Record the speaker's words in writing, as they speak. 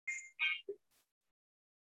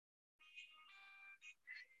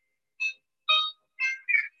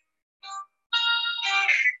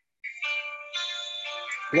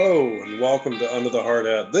Hello, and welcome to Under the Hard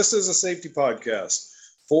Hat. This is a safety podcast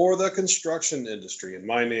for the construction industry, and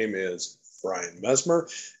my name is Brian Mesmer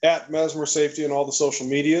at Mesmer Safety on all the social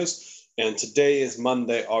medias. And today is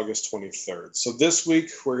Monday, August 23rd. So this week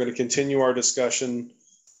we're going to continue our discussion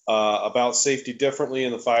about safety differently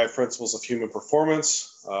in the 5 principles of human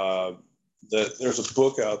performance. There's a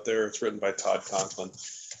book out there. It's written by Todd Conklin.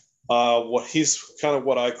 What he's kind of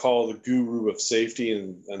what I call the guru of safety,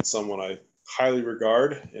 and someone I highly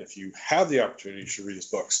regard. If you have the opportunity, you should read his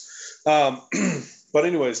books. But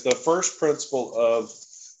anyways, the first principle of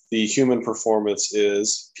the human performance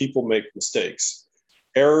is people make mistakes.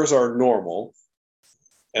 Errors are normal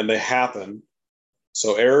and they happen.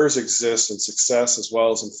 So errors exist in success as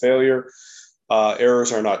well as in failure.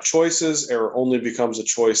 Errors are not choices. Error only becomes a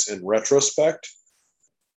choice in retrospect.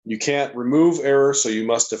 You can't remove error, so you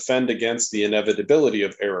must defend against the inevitability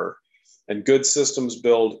of error. And good systems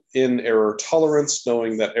build in error tolerance,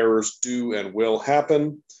 knowing that errors do and will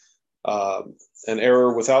happen. An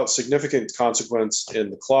error without significant consequence is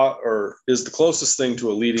the closest thing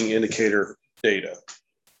to a leading indicator data.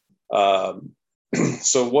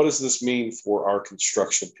 So what does this mean for our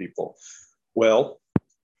construction people? Well,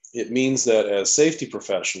 it means that as safety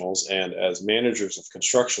professionals and as managers of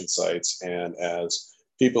construction sites and as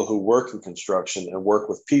people who work in construction and work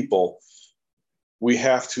with people, we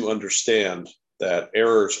have to understand that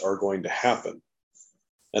errors are going to happen.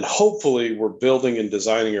 And hopefully we're building and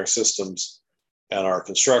designing our systems and our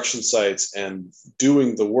construction sites and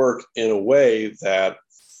doing the work in a way that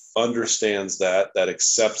understands that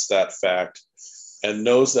accepts that fact, and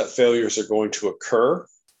knows that failures are going to occur.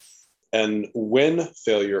 And when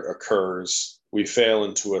failure occurs, we fail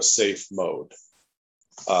into a safe mode.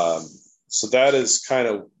 So that is kind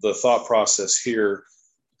of the thought process here.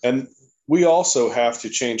 And we also have to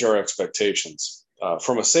change our expectations.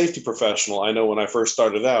 From a safety professional, I know when I first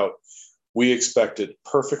started out, we expected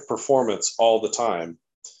perfect performance all the time.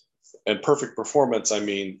 And perfect performance, I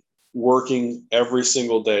mean working every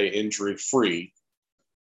single day injury-free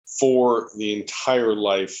for the entire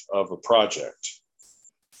life of a project.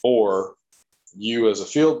 Or you as a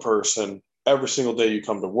field person, every single day you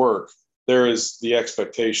come to work, there is the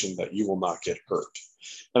expectation that you will not get hurt.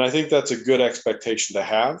 And I think that's a good expectation to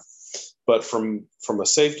have. But from a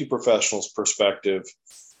safety professional's perspective,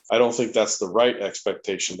 I don't think that's the right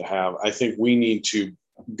expectation to have. I think we need to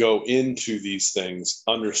go into these things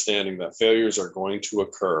understanding that failures are going to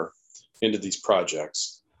occur into these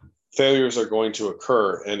projects. Failures are going to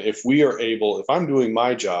occur. And if I'm doing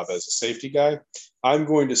my job as a safety guy, I'm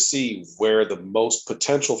going to see where the most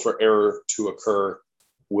potential for error to occur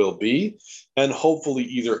will be, and hopefully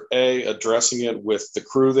either A, addressing it with the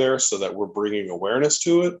crew there so that we're bringing awareness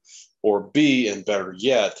to it, or B, and better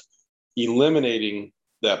yet, eliminating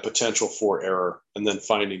that potential for error and then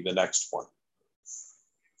finding the next one.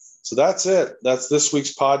 So that's it. That's this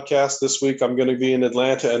week's podcast. This week, I'm going to be in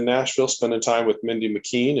Atlanta and Nashville, spending time with Mindy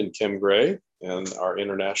McKean and Kim Gray and our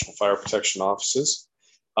international fire protection offices.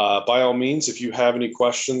 By all means, if you have any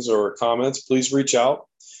questions or comments, please reach out.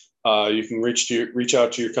 You can reach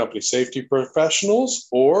out to your company safety professionals,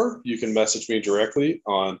 or you can message me directly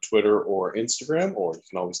on Twitter or Instagram, or you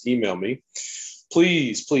can always email me.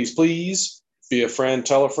 Please, please, please be a friend,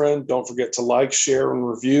 tell a friend. Don't forget to like, share, and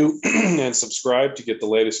review and subscribe to get the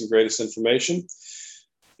latest and greatest information.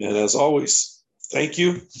 And as always, thank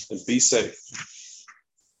you and be safe.